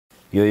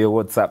Yo,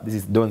 what's up? This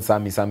is Don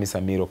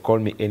Sammryo. Call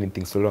me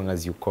anything so long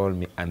as you call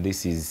me. And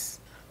this is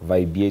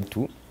Vibe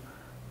Yetu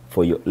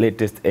for your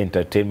latest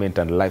entertainment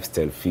and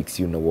lifestyle fix.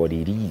 You know what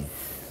it is.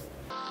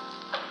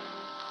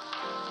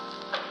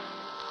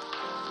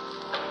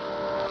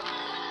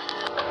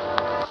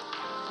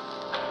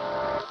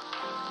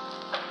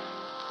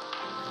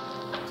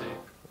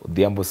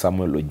 Odhiambo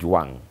Samuel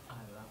Ojuang.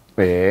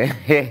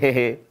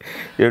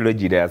 Yolo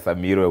jina ya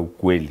Sammryo ya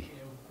ukweli.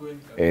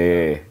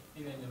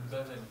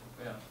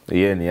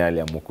 Yeye ni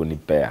yale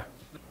amukunipea.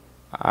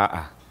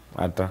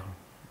 Hata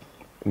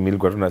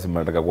nilikuwa tunasema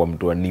nataka kuwa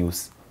mtu wa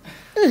news.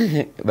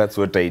 That's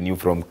what I knew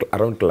from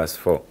around class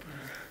 4.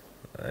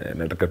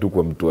 Nataka tu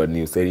kuwa mtu wa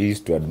news. I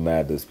used to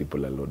admire those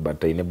people a lot,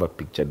 but I never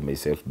pictured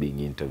myself being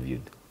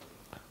interviewed.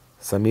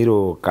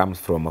 Sammryo comes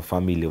from a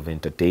family of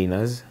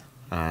entertainers,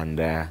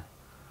 and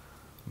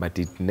but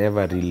it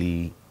never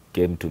really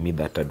came to me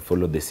that I'd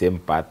follow the same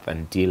path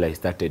until I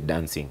started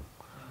dancing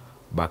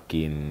back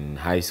in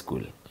high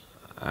school.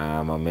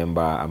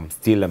 I'm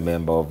still a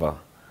member of a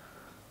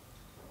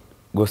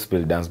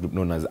gospel dance group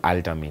known as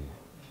Altamin.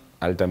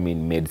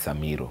 Altamin made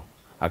Sammryo.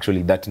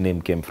 Actually, that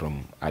name came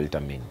from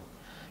Altamin,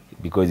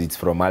 because it's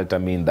from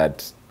Altamin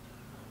that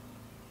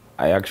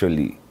I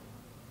actually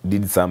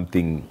did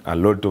something a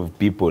lot of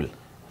people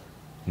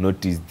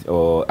noticed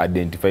or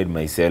identified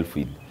myself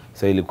with.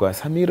 So ilikuwa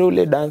Sammryo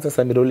ule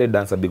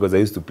dancer, because I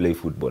used to play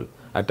football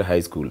at a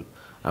high school.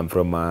 I'm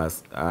from my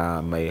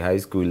high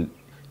school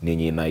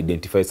nenye na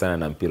identify sana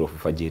na mpira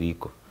of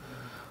Fajiriko.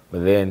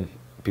 But then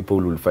people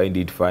will find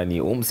it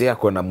funny. Umse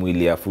ako na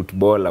mwili ya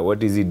footballer,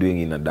 what is he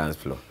doing in a dance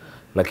floor?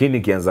 Lakini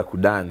nikianza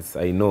kudance,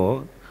 I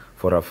know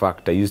for a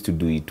fact I used to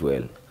do it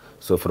well.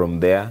 So from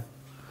there,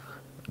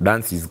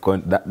 dance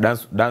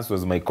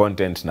was my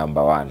content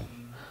number one.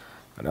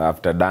 And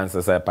after dance,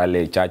 sasa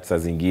pale church sa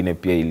zingine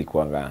pia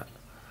ilikuanga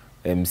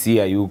MC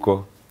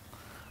ayuko,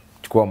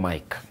 chukua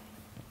mic.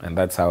 And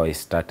that's how I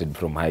started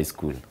from high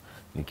school.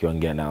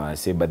 Nikiongea na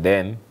wase. But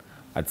then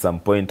at some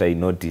point I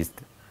noticed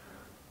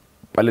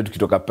pale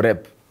tukitoka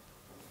prep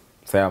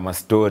saya ma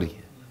story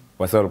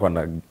wase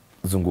walikuwa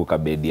nazunguka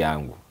bed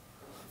yangu.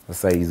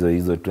 Sasa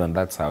hizo tu, and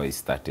that's how I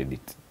started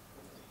it.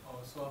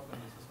 So hapo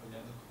ndio sasa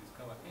ulianza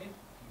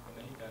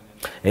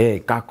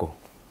kudiscover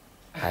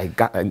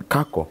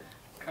Kako.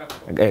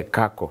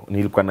 Kako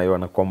nilikuwa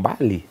naiona kwa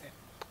mbali.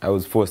 I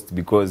was forced,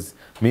 because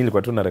mimi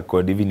nilikuwa tu na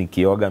record hivi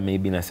nikioga,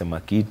 maybe nasema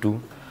kitu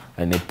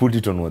and I put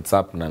it on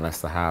WhatsApp na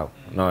nasahau.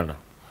 Unaona?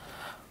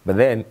 But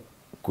then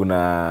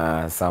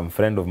kuna some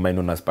friend of mine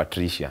known as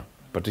Patricia.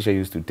 Patricia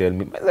used to tell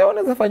me, "Mzee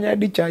unaweza fanya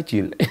hadi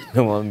Churchill."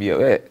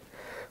 Namwambia,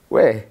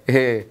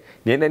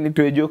 nienda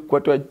nitoe joke kwa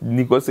watu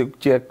nikose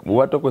kucheka,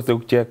 watu wakose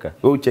kucheka.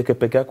 Wewe ucheke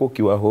peke yako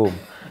ukiwa home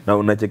na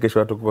unachekesha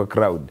watu kwa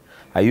crowd.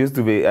 I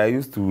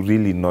used to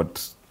really not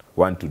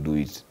want to do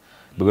it,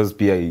 because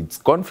pia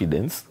it's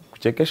confidence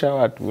kuchekesha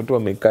watu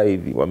wamekaa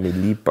hivi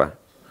wamelipa.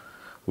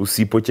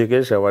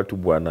 Usipochekesha watu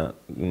bwana,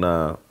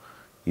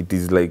 it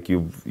is like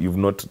you've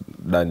not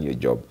done your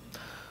job.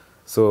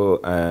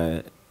 So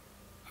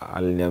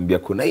aliniambia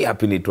kuna hii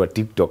app inaitwa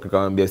TikTok.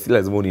 Nikamwambia si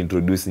lazima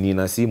unintroduce,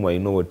 nina simu, I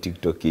know what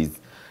TikTok is.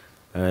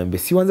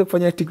 Si uanze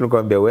kufanya TikTok.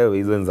 Nikamwambia wewe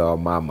hizo ni za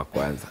wamama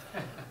kwanza.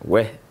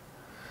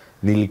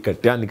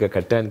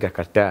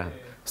 Nikakataa.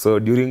 So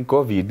during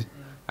COVID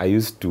I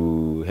used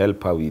to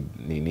help her with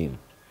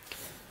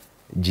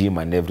gym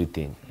and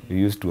everything.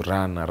 We used to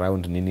run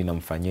around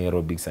namfanyia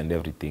aerobics and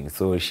everything.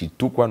 So she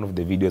took one of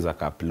the videos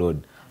aka-upload,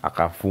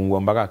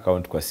 akafungua mpaka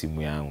account kwa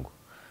simu yangu.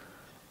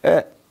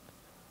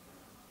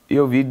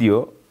 Hiyo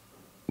video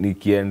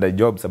nikienda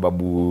job,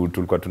 sababu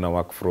tulikuwa tuna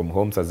work from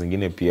home, saa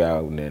zingine pia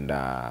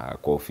unaenda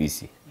kwa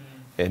ofisi.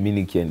 Mimi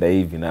nikienda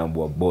hivi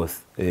naambia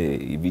boss,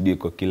 video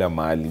iko kila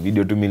mahali.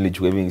 Video tu mimi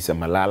nilichukua hivi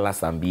nisema lala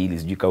saa 2,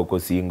 sijui kama uko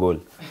single.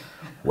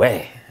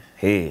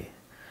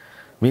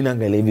 Mimi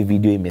naangalia hivi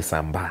video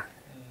imesambaa.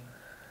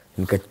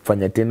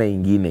 Nikafanya tena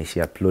ingine,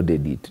 she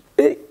uploaded it.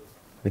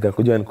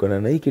 Nikakuja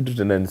nikaona na hii kitu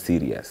tena ni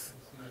serious.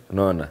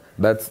 Unaona?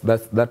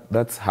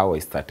 That's how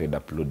I started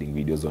uploading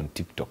videos on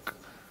TikTok.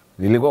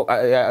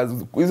 Nilikuwa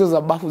hizo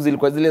za bafu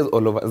zilikuwa zile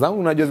all over. Zangu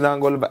unajua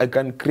zangu all over. I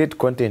can create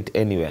content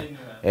anywhere.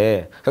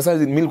 Sasa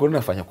mimi nilikuwa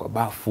nafanya kwa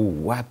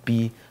bafu,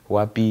 wapi.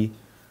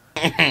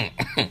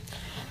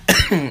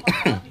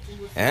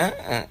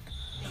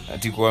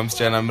 Ati kwa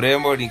msichana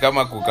mrembo ni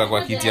kama kukaa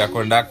kwa kiti ya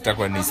conductor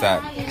kwa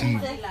Nissan.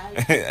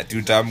 Ati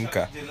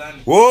utamka.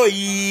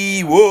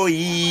 Woi.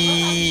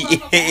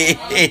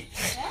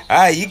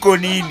 Iko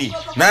nini?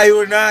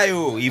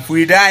 Nayo. If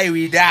we die,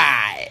 we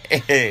die.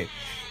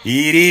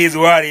 It is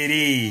what it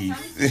is.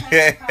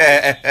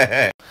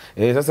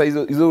 Sasa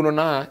hizo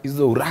unaona,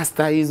 hizo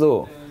urasta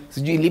hizo.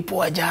 Sijui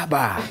lipo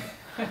ajaba.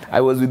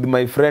 I was with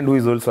my friend who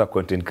is also a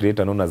content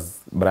creator known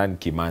as Brand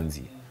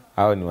Kimanzi.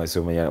 Hao ni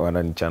wasema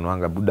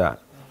wananichanwanga buda.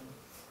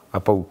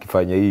 Hapa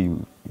ukifanya hii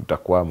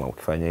utakwama,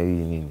 ukifanya hii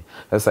nini.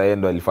 Sasa yeye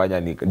ndo alifanya,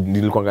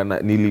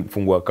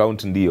 nilifungua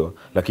account ndio,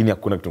 lakini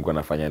hakuna kitu nilikuwa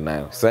nafanya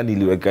nayo. Sasa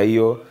niliweka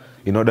hiyo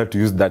in order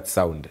to use that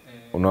sound.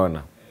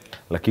 Unaona?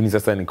 Lakini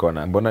sasa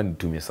nikaona mbona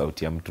nitumie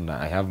sauti ya mtu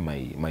na I have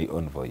my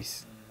own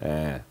voice.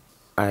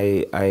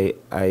 I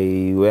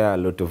wear a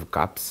lot of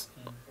caps.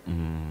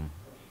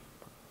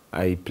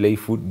 I play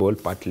football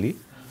partly.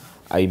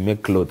 I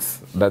make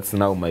clothes. That's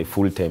now my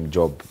full-time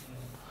job.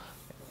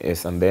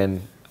 Yes, and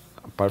then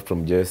apart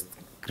from just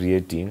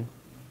creating,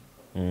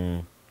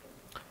 I'm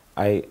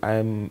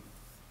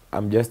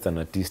just an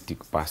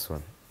artistic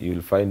person.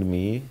 You'll find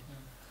me,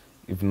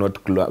 if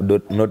not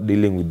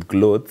dealing with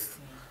clothes,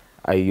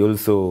 I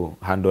also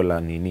handle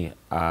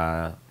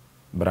a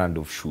brand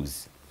of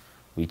shoes,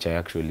 which I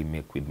actually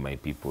make with my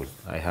people.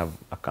 I have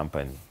a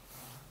company.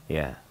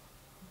 Yeah.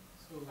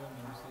 So when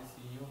you say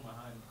CEO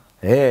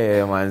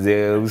mahali.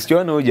 Manze,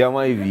 usione huyu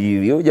jamaa hivi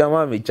hivi. Huyu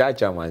jamaa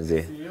amechacha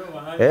manze. CEO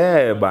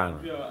mahali. Bana.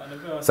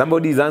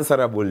 Somebody is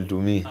answerable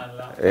to me.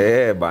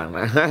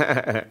 Bana.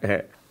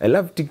 I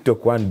love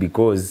TikTok one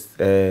because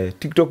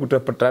TikTok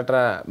utapata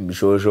hata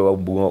mshosho wa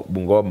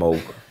Bungoma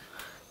huko.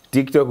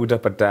 TikTok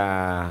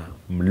utapata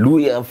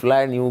Mluya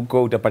fulani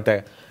huko,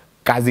 utapata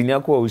kazini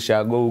yako wa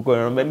ushago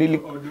huko.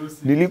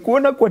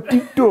 Nilikuona kwa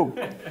TikTok.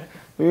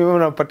 Mimi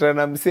unapata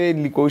na msee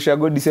nilikuwa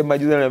ushago December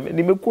juzi,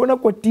 nimekuona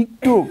kwa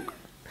TikTok.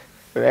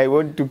 I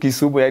want to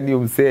Kisumu, yani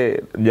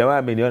msee jamaa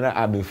ameniona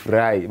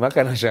amefurahi.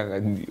 Maka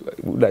nashanga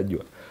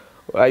unajua.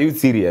 Are you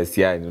serious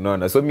yani?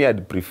 Unaona? So me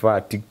I'd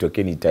prefer TikTok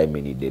anytime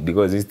any day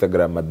because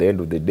Instagram at the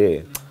end of the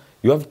day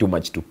you have too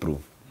much to prove.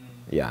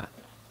 Yeah.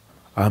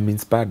 I'm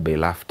inspired by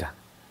laughter.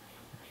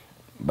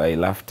 By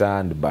laughter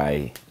and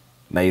by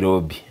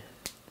Nairobi.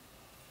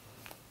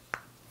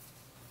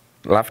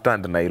 Laughter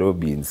and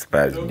Nairobi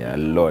inspires me a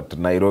lot.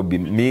 Nairobi,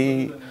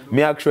 me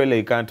actually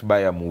I can't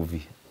buy a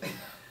movie.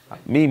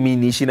 Me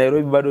nishi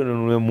Nairobi bado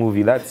ninunue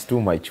movie. That's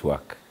too much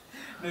work.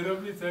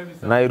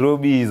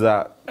 Nairobi is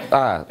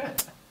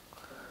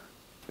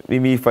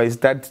Mimi, if I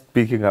start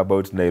speaking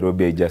about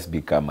Nairobi, I just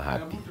become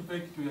happy.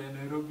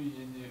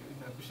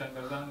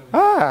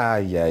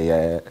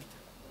 Yeah.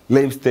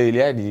 Lifestyle,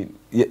 yani,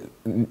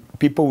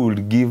 people will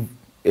give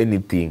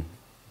anything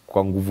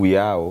kwa nguvu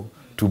yao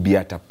to be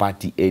at a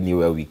party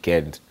anywhere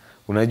weekend.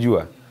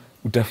 Unajua,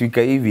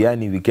 utafika hivi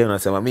yani weekend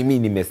unasema mimi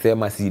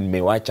nimesema si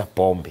nimewacha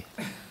pombe.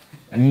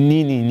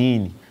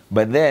 Nini.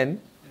 But then,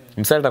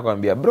 msali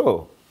atakwambia,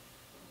 bro,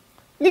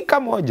 ni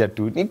kamoja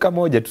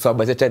tu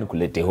sababu acha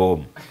nikulete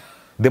home.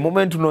 The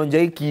moment unaonja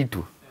hii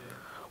kitu,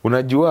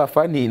 unajua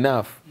funny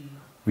enough,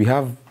 we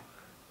have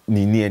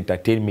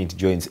entertainment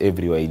joints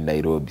everywhere in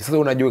Nairobi. Sasa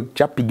unajua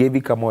chapi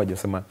gevi kamoja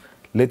sema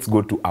let's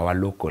go to our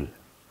local.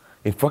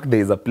 In fact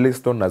there is a place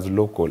known as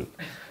local.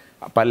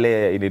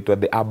 Pale inaitwa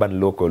the urban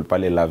local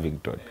pale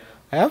Lavington.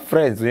 I have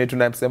friends wenye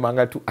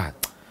tunasemanga tu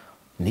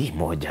ni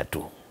moja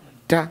tu.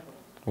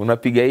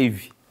 Unapiga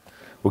hivi.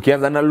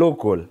 Ukianza na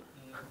local,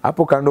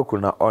 hapo kando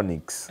kuna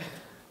Onyx.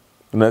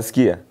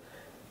 Unasikia?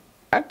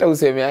 Hata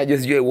useme I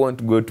just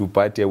won't go to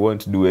party, I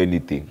won't do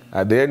anything.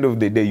 At the end of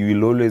the day, you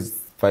will always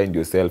find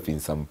yourself in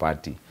some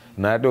party.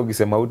 Na hata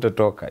ukisema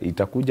utatoka,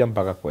 itakuja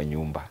mpaka kwa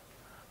nyumba.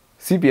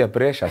 Si pia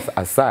pressure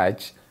as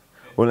such,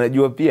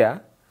 unajua pia,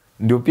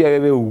 ndio pia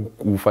wewe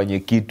ufanye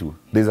kitu.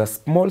 There's a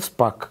small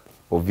spark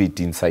of it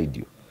inside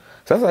you.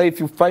 Sasa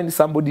if you find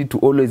somebody to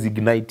always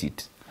ignite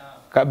it,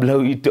 kabla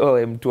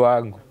uitoe mtu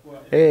wangu,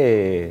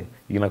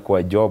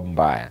 inakuwa job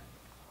mbaya.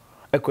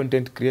 A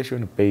content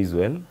creation pays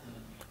well.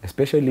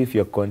 Especially if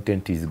your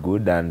content is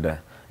good and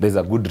there's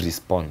a good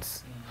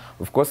response.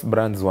 Of course,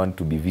 brands want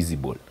to be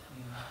visible.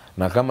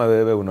 Na kama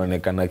wewe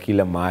unaonekana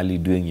kila mahali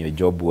doing your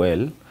job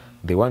well,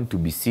 they want to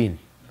be seen.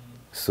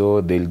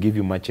 So they'll give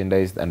you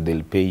merchandise and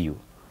they'll pay you.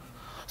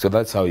 So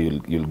that's how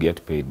you'll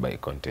get paid by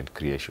content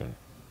creation.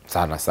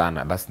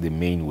 Sana. That's the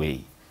main way.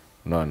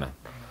 No.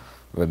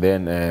 But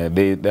then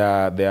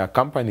there are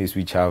companies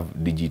which have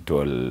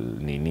digital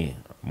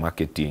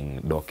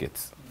marketing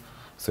dockets.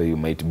 So you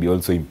might be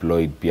also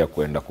employed pia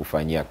kuenda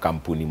kufanyia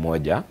kampuni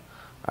moja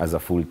as a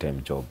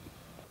full-time job.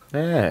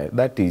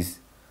 That is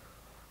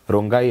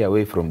Rongai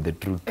away from the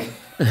truth.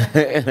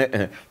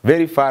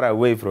 Very far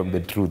away from the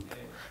truth.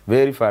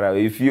 Very far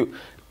away.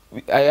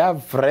 I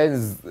have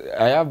friends,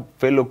 I have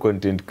fellow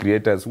content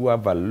creators who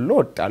have a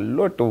lot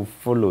of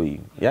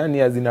following.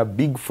 Yani as in a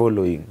big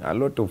following, a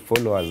lot of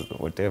followers,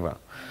 whatever.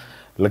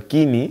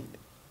 Lakini,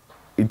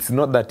 it's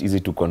not that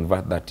easy to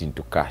convert that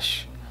into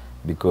cash.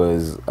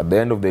 Because at the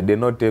end of the day,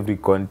 not every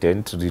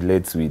content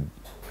relates with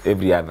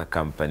every other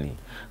company.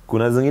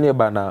 Kuna zingine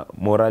bana,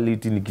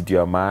 morality ni kitu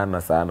ya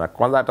maana sana.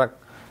 Kwanza hata,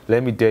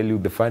 let me tell you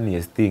the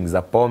funniest thing,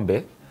 za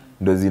pombe,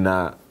 ndo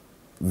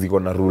ziko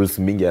na rules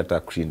mingi hata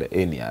kushinda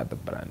any other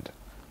brand.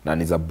 Na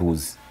ni za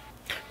booze.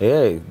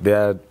 There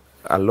are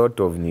a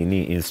lot of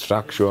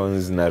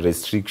instructions na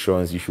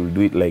restrictions. You should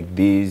do it like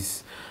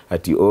this.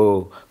 Ati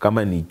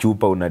kama ni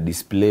chupa una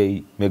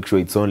display, make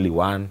sure it's only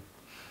one.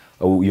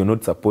 You're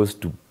not supposed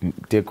to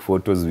take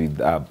photos with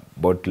a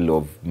bottle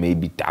of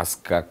maybe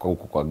Tusker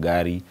kwa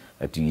gari,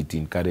 that it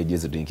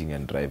encourages drinking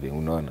and driving.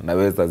 Unaona? Na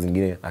wewe saa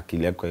zingine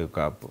akili yako yuko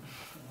hapo.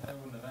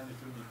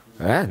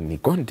 Ni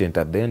content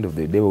at the end of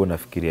the day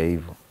unafikiria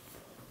hivyo.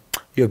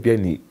 Hiyo pia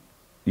ni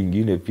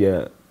ingine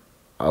pia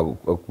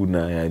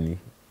hakuna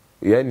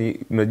yani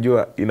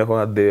unajua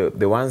inakuwa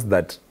the ones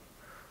that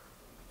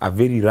are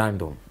very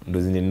random,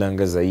 ndo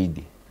zinaendanga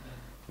zaidi.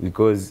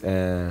 Because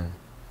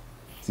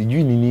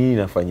sijui nini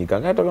inafanyika.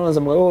 Hata kama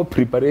unasema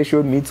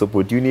preparation meets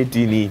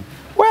opportunity ni.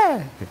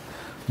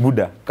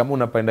 Buda, kama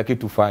unapenda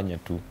kitu fanya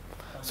tu.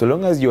 So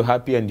long as you're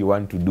happy and you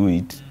want to do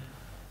it,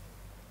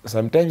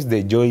 sometimes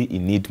the joy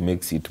in it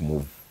makes it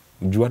move.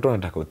 Juu watu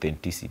wanataka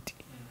authenticity.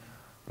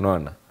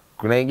 Unaona?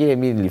 Kuna ingine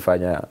mimi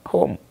nilifanya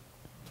home.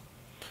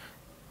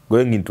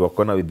 Going into a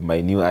corner with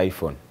my new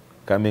iPhone.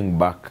 Coming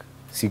back.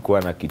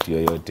 Sikuwa na kitu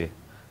yoyote.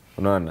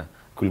 Unaona?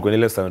 Kulikuwa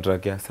ile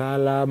soundtrack ya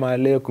salamu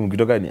alaykum,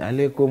 kitoka ni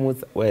alaykum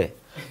we.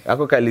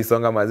 Ako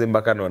kalisonga mazee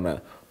mpaka naona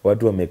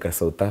watu wameka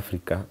South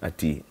Africa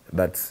ati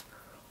that's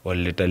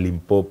waleta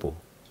Limpopo.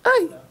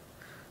 Ai.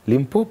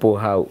 Limpopo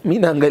how? Mimi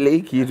naangalia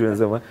hiki kitu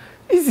nasema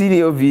hizi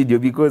ni video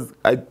because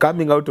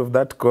coming out of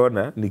that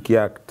corner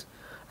nikiact.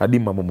 Hadi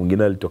mama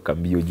mwingine alitoka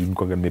mbio juu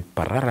niko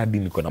nimeparara hadi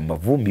niko na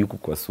mavumbi huku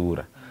kwa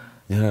sura.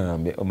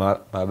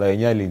 Baba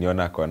yenyewe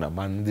aliniona akaona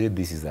man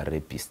this is a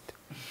rapist.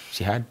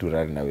 She had to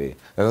run away.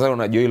 Sasa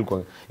unajua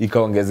ilikuwa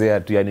ikaongezea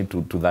tu yani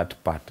to that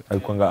part.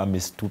 Alikuwa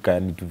amestuka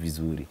yani tu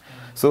vizuri.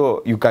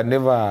 So you can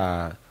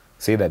never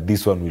say that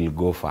this one will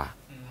go far.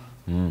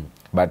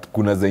 But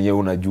kuna zenye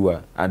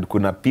unajua and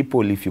kuna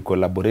people if you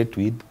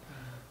collaborate with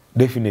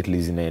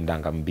definitely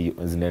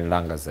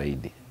zinaendanga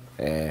zaidi.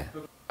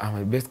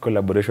 My best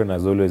collaboration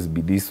has always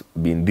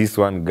been this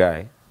one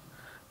guy.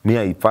 Me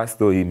I first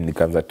saw him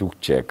nikaanza tu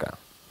kucheka.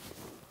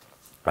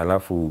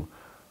 Alafu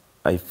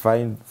I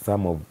find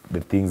some of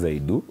the things I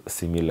do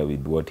similar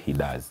with what he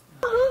does.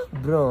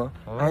 Bro,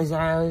 as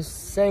I was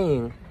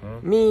saying,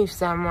 me if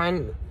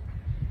someone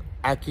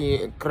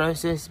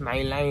crosses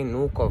my line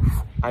huko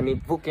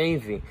anivuke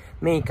hivi,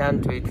 me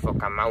can't wait for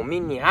Kamau.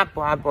 Mimi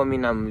hapo mimi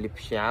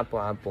namlipishia hapo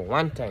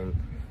one time.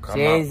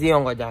 Siwezi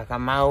ongoja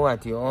Kamau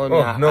ati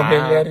ona. No,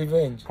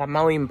 revenge.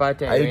 Kamau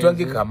impate.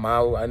 Aitwangi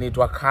Kamau,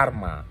 anaitwa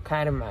Karma.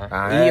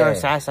 Hiyo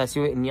sasa si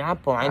ni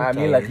hapo one time.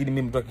 Mimi lakini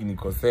mimi mtu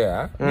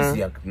akinikosea,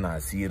 mimi na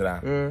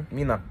hasira.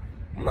 Mimi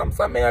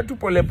namsamea tu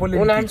pole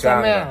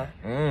nikichanga.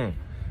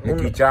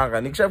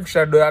 Nikichanga,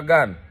 nikishafikisha doya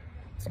gani?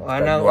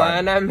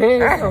 Wana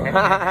mezo.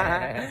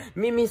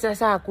 Mimi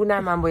sasa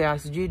hakuna mambo ya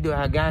sijui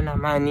doya gana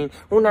mani.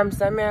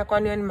 Unamsamea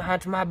kwani ni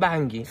Mahatma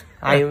Bangi?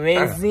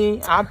 Haiwezi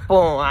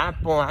hapo.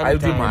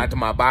 Haitwi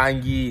Mahatma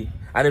Bangi.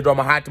 Anaitwa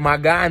Mahatma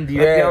Gandhi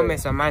wewe. Wewe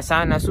umesoma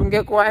sana,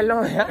 sungekuwa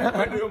lawyer.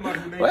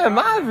 Wewe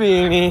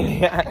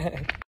Marvin.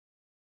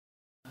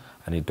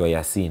 Anaitwa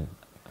Yasin.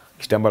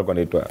 Kitambo alikuwa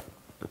anaitwa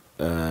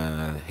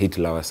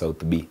Hitler wa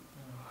South B.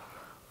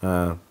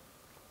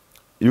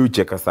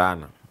 Yucheka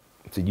sana.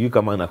 Sijui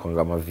kama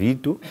anakwanga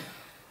vitu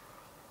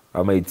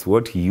ama it's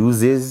what he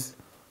uses,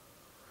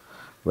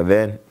 but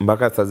then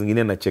mpaka saa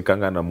zingine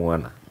nachekanga na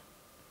muona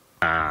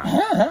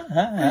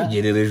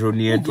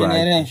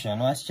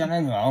generation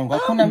wasichana ni waongo.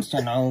 Hakuna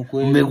msichana wangu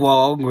kweli. Mmekuwa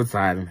waongo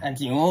sana.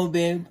 Ati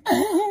babe,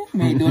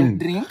 me don't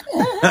drink.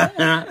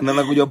 Na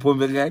nakunywa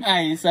pombe gani?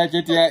 Ai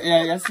sachet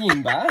ya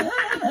Simba.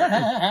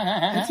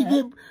 Ati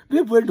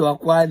babe ndo wa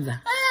kwanza.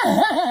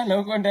 Na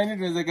uko ndani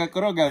tuwezeka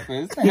koroga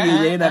first.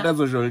 Yeye hata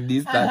social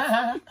distance.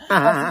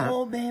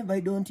 Babe,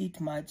 I don't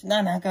eat much.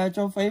 Na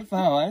akacho 5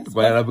 hours.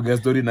 Kwa anapiga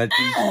story na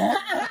tea.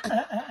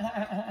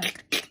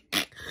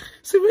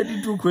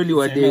 Siwezi tu kweli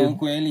wa deo.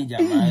 Kweli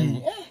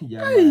jamani.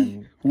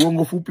 Jamani.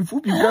 Uongo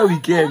fupi kwa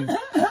weekend.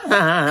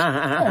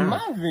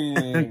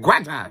 Marvin.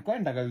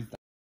 Kwenda kabisa.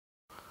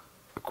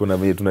 Kuna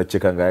mimi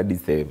tunacheka ngadi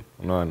same.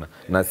 Unaona?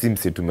 Na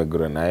simsi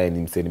tumegrow na yeye ni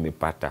mse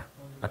nimepata.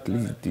 At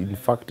least, in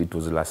fact, it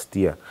was last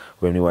year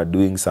when we were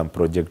doing some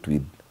project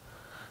with,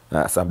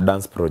 some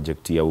dance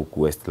project here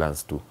huku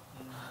Westlands too.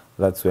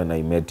 That's when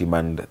I met him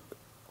and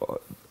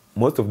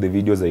most of the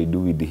videos I do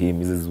with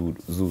him is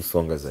Zoo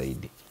songa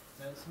zaidi.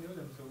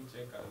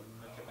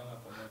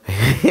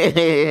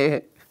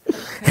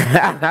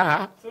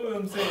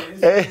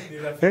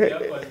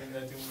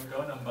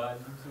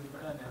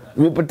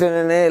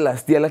 Nimepatana naye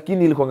last year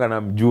lakini ilikuwa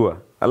namjua.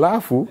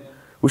 Alafu,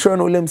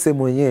 ushaona ule mse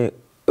mwenyewe,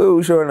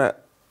 ushaona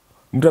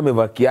mtu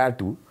amevaa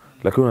kiatu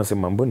lakini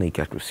unasema mbona hiki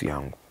kiatu si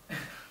yangu.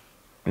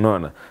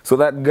 Unaona? So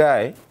that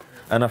guy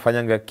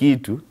anafanyanga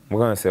kitu,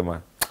 mbona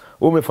anasema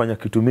umefanya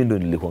kitu mimi ndo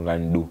nilikuwa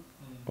ngandu.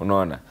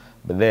 Unaona?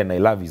 But then I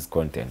love his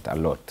content a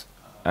lot.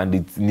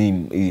 And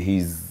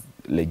he's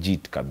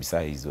legit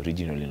kabisa, he's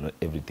original in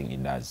everything he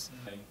does.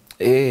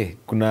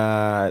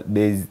 Kuna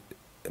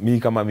mimi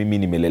kama mimi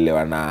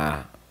nimelelewa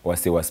na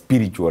wase wa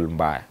spiritual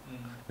mbaya.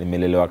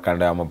 Nimelelewa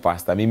kanda ya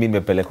mapasta. Mimi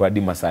nimepelekwa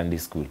hadi Sunday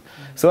school.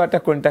 So hata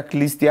contact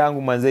list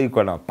yangu manze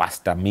iko na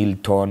Pastor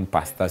Milton,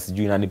 Pastor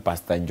sijui nani,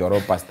 Pastor Njoro,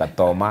 Pastor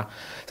Toma.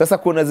 Sasa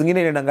kuna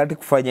zingine ninaangati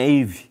kufanya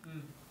hivi.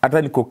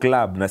 Hata niko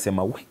club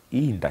nasema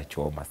hii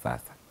ndachoma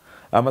sasa.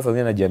 Ama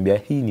sasa najiambia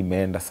hii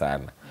nimeenda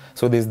sana.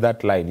 So there's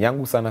that line.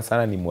 Yangu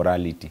sana ni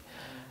morality.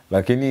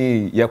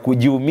 Lakini ya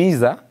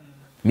kujiumiza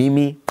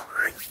mimi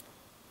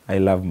I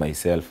love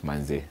myself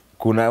manze.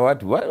 Kuna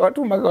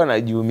watu mpaka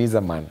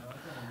wanajiumiza man.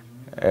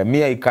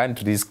 Me I can't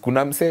risk.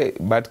 Kuna mse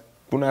but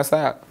kuna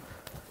saa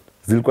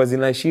zilikuwa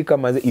zinashika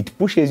manze, it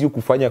pushes you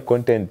kufanya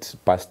content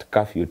past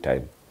curfew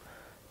time.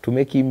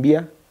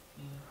 Tumekimbia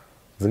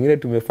Zingine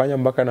tumefanya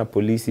mpaka na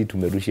polisi,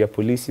 tumerushia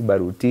polisi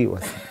baruti.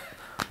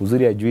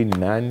 Uzuri ajui ni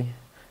nani.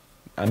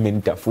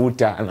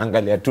 Amenitafuta,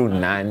 anaangalia tu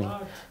nani.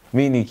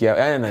 Mimi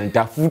nikia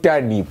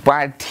ananitafuta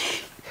nipate.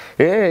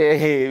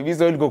 Mimi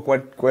sio niko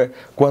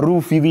kwa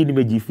roof hivi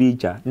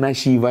nimejificha na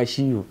shiva.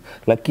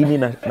 Lakini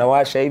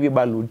nawasha hivi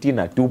baluti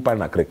na tupa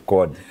na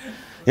record.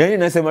 Yaani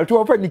nasema tu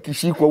hapa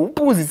nikishikwa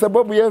upuzi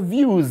sababu ya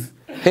views.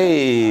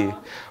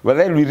 But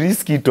then we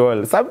risk it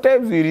all.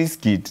 Sometimes we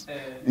risk it.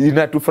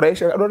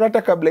 Inatufurahisha.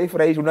 Hata kabla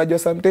ifurahishe, unajua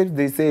sometimes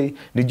they say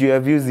ni juu ya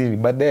views ni,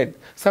 but then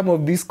some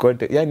of this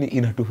content yani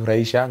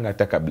inatufurahisha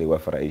hata kabla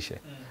iwafurahishe.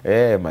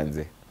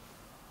 Manze.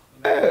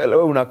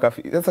 Leo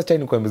unakafi. Sasa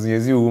chani kwa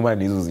mzinyezi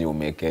human hizo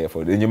zinyomeke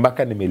effort. Yenye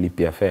mpaka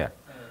nimelipia fare.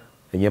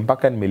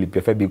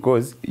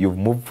 Because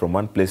you've moved from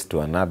one place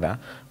to another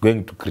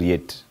going to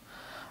create.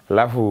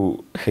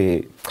 Alafu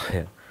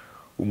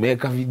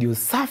umeweka video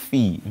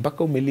safi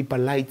mpaka umelipa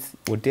lights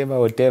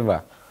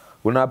whatever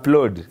una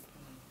upload.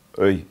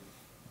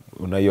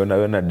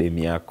 Unaiona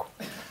demi yako.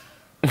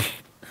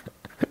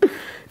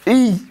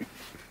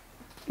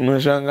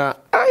 Unashanga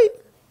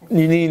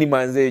nini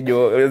manze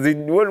jo,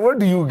 what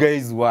do you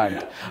guys want?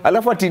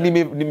 Alafu ati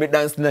nime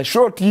dance na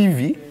short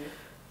hivi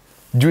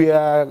juu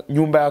ya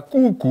nyumba ya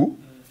kuku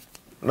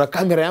na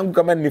kamera yangu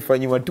kama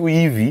nimefanyiwa tu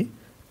hivi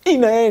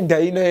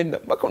inaenda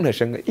mpaka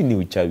unashanga hii ni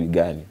uchawi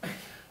gani?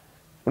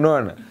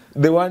 Unaona,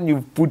 the one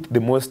you put the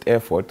most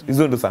effort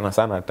hizo ndo sana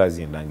hata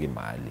ziendangi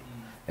mahali.